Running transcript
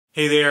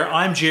Hey there,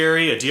 I'm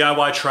Jerry, a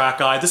DIY track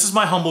guy. This is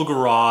my humble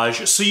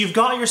garage. So you've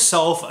got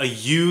yourself a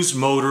used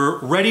motor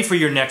ready for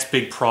your next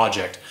big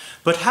project.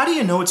 But how do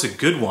you know it's a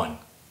good one?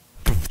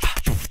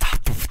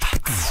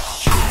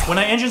 When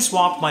I engine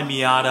swapped my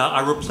Miata,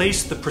 I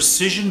replaced the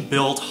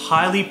precision-built,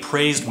 highly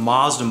praised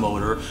Mazda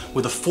motor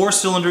with a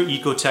 4-cylinder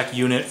Ecotec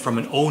unit from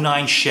an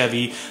 '09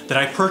 Chevy that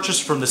I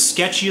purchased from the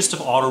sketchiest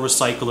of auto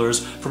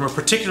recyclers from a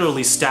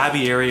particularly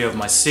stabby area of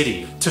my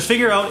city. To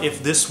figure out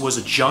if this was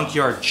a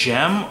junkyard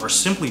gem or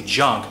simply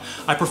junk,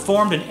 I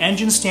performed an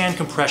engine stand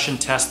compression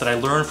test that I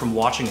learned from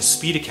watching a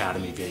Speed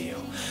Academy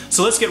video.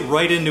 So let's get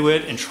right into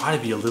it and try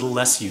to be a little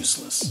less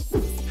useless.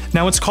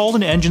 Now it's called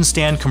an engine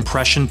stand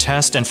compression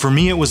test, and for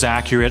me it was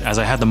accurate as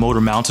I had the motor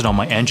mounted on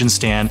my engine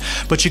stand,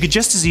 but you could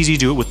just as easy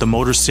do it with the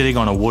motor sitting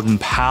on a wooden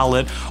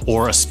pallet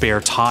or a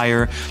spare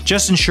tire.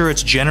 Just ensure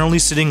it's generally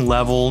sitting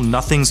level,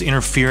 nothing's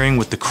interfering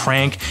with the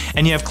crank,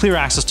 and you have clear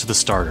access to the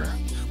starter.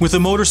 With the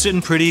motor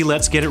sitting pretty,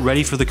 let's get it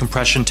ready for the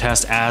compression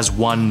test as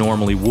one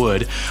normally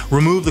would.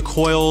 Remove the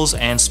coils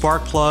and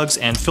spark plugs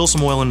and fill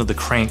some oil into the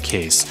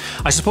crankcase.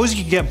 I suppose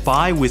you could get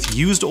by with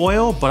used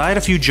oil, but I had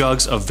a few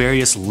jugs of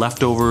various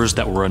leftovers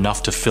that were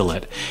enough to fill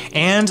it.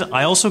 And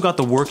I also got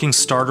the working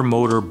starter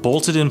motor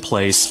bolted in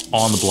place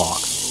on the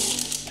block.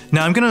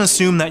 Now I'm going to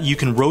assume that you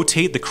can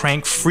rotate the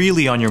crank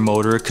freely on your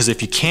motor, because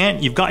if you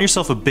can't, you've got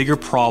yourself a bigger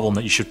problem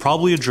that you should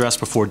probably address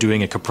before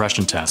doing a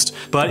compression test.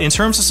 But in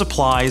terms of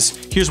supplies,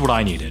 here's what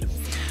I needed.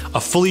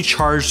 A fully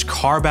charged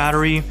car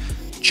battery,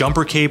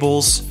 jumper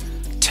cables,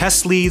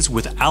 test leads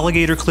with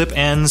alligator clip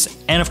ends,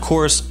 and of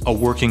course, a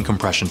working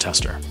compression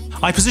tester.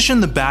 I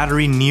positioned the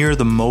battery near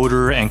the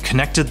motor and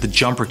connected the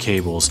jumper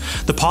cables.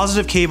 The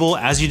positive cable,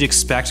 as you'd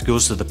expect,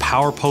 goes to the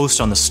power post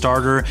on the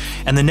starter,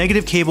 and the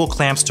negative cable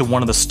clamps to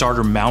one of the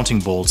starter mounting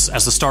bolts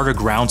as the starter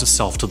grounds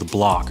itself to the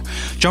block.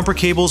 Jumper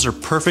cables are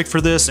perfect for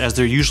this as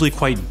they're usually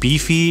quite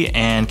beefy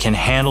and can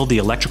handle the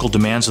electrical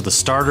demands of the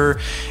starter.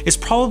 It's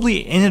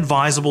probably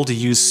inadvisable to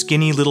use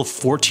skinny little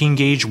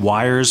 14-gauge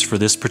wires for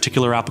this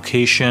particular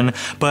application,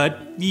 but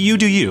you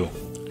do you.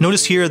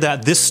 Notice here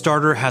that this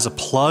starter has a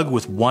plug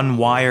with one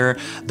wire.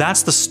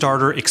 That's the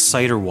starter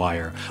exciter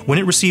wire. When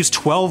it receives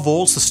 12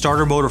 volts, the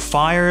starter motor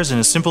fires, and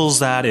as simple as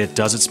that, it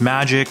does its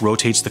magic,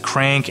 rotates the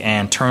crank,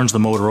 and turns the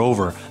motor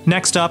over.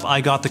 Next up,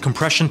 I got the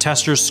compression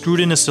tester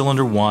screwed into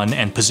cylinder 1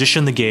 and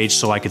positioned the gauge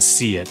so I could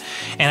see it.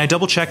 And I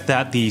double-checked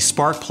that the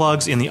spark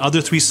plugs in the other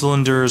 3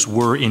 cylinders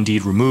were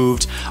indeed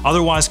removed.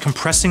 Otherwise,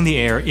 compressing the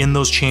air in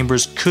those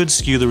chambers could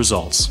skew the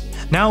results.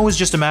 Now it was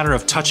just a matter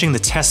of touching the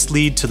test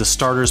lead to the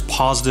starter's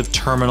positive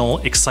terminal,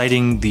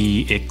 exciting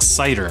the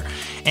exciter.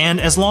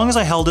 And as long as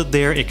I held it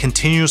there, it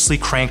continuously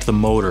cranked the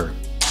motor.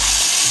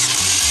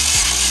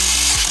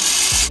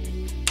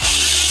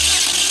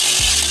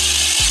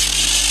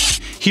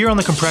 Here on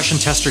the compression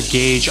tester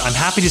gauge, I'm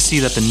happy to see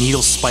that the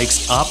needle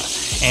spikes up,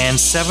 and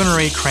 7 or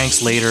 8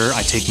 cranks later,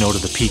 I take note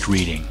of the peak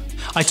reading.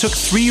 I took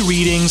 3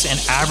 readings and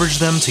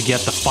averaged them to get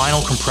the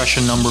final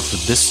compression number for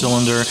this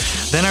cylinder.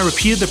 Then I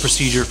repeated the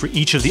procedure for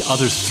each of the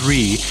other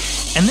 3,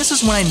 and this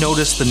is when I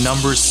noticed the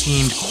numbers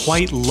seemed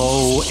quite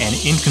low and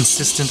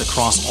inconsistent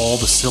across all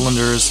the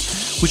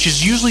cylinders, which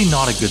is usually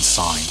not a good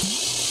sign.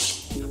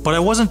 But I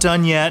wasn't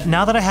done yet.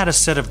 Now that I had a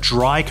set of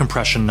dry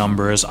compression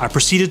numbers, I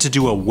proceeded to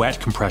do a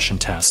wet compression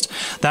test.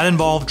 That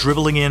involved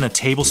dribbling in a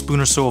tablespoon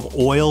or so of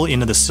oil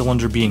into the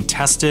cylinder being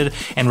tested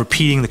and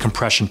repeating the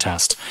compression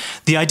test.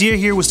 The idea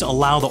here was to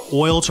allow the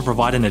oil to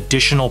provide an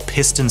additional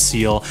piston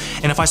seal,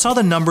 and if I saw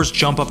the numbers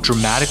jump up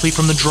dramatically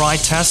from the dry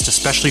test,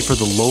 especially for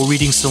the low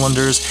reading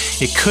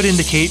cylinders, it could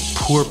indicate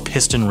poor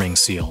piston ring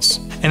seals.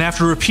 And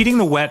after repeating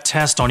the wet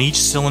test on each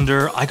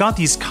cylinder, I got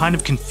these kind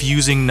of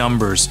confusing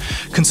numbers.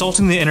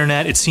 Consulting the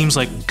internet, it seems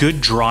like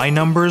good dry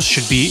numbers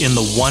should be in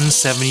the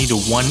 170 to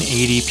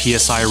 180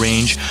 psi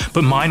range,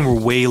 but mine were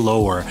way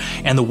lower,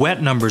 and the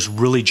wet numbers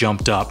really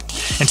jumped up.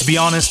 And to be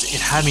honest, it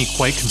had me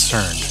quite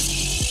concerned.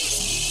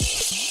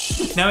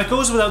 Now it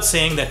goes without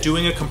saying that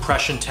doing a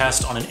compression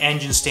test on an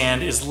engine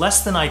stand is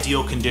less than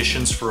ideal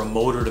conditions for a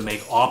motor to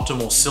make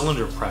optimal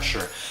cylinder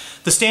pressure.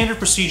 The standard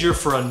procedure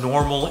for a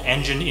normal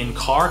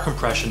engine-in-car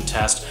compression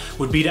test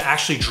would be to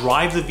actually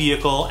drive the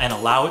vehicle and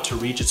allow it to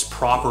reach its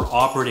proper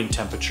operating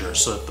temperature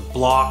so that the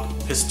block,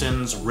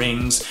 pistons,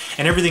 rings,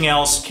 and everything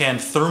else can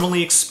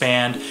thermally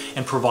expand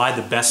and provide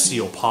the best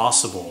seal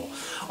possible.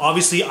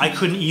 Obviously, I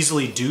couldn't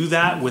easily do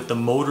that with the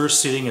motor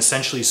sitting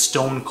essentially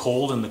stone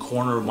cold in the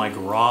corner of my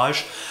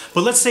garage.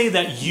 But let's say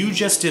that you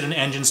just did an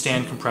engine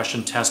stand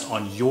compression test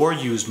on your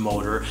used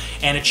motor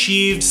and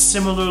achieved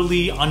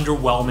similarly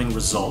underwhelming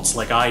results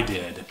like I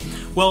did.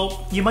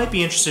 Well, you might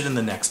be interested in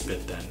the next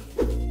bit then.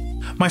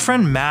 My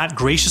friend Matt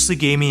graciously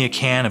gave me a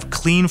can of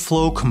Clean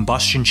Flow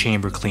combustion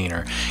chamber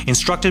cleaner,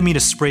 instructed me to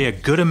spray a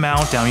good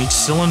amount down each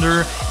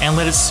cylinder and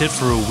let it sit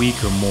for a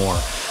week or more.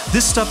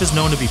 This stuff is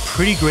known to be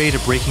pretty great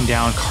at breaking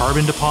down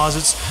carbon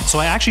deposits, so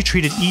I actually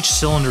treated each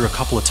cylinder a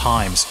couple of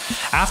times.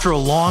 After a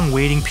long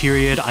waiting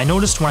period, I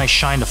noticed when I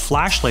shined a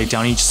flashlight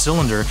down each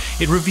cylinder,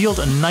 it revealed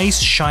a nice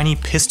shiny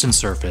piston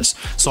surface,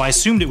 so I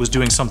assumed it was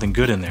doing something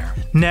good in there.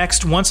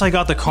 Next, once I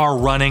got the car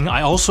running,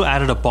 I also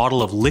added a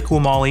bottle of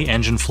Liqui-Moly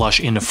engine flush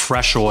into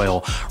fresh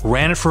oil,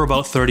 ran it for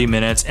about 30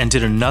 minutes, and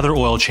did another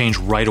oil change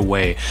right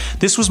away.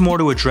 This was more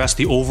to address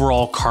the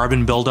overall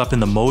carbon buildup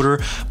in the motor,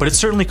 but it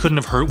certainly couldn't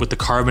have hurt with the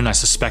carbon I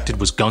suspected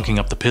was gunking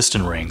up the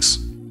piston rings.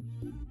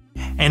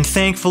 And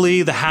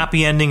thankfully, the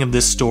happy ending of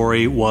this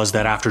story was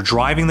that after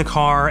driving the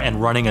car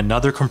and running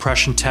another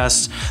compression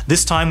test,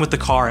 this time with the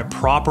car at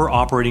proper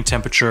operating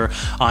temperature,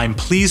 I'm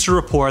pleased to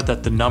report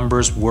that the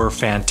numbers were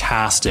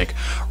fantastic,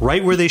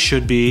 right where they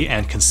should be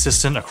and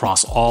consistent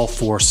across all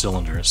 4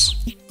 cylinders.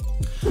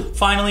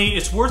 Finally,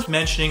 it's worth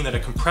mentioning that a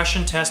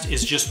compression test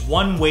is just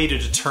one way to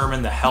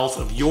determine the health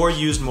of your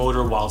used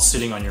motor while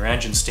sitting on your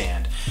engine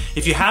stand.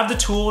 If you have the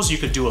tools, you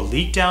could do a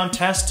leak down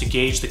test to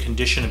gauge the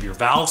condition of your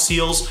valve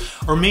seals,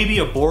 or maybe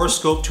a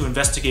borescope to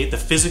investigate the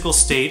physical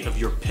state of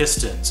your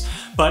pistons.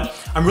 But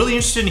I'm really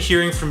interested in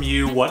hearing from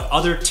you what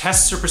other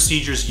tests or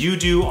procedures you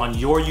do on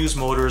your used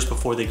motors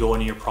before they go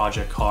into your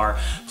project car.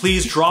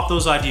 Please drop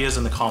those ideas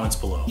in the comments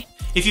below.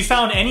 If you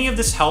found any of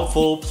this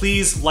helpful,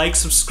 please like,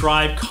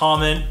 subscribe,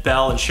 comment,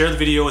 bell, and share the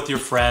video with your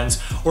friends.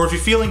 Or if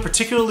you're feeling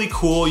particularly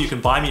cool, you can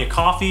buy me a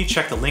coffee.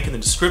 Check the link in the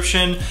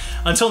description.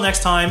 Until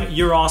next time,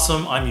 you're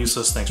awesome. I'm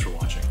useless. Thanks for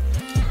watching.